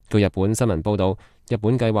據日本新聞報道，日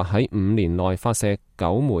本計劃喺5年內發射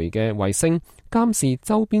9枚嘅衛星，監視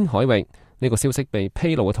周邊海域。呢個消息被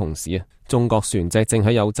披露嘅同時，中國船隻正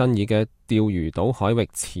喺有爭議嘅釣魚島海域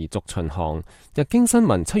持續巡航。日經新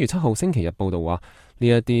聞7月7號星期日報道話，呢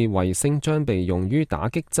一啲衛星將被用於打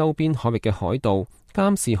擊周邊海域嘅海盜，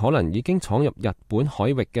監視可能已經闖入日本海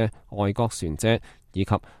域嘅外國船隻，以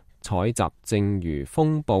及採集正如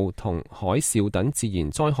風暴同海嘯等自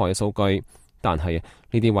然災害嘅數據。但係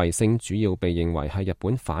呢啲衛星主要被認為係日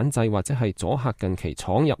本反制或者係阻嚇近期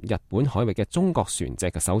闖入日本海域嘅中國船隻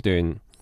嘅手段。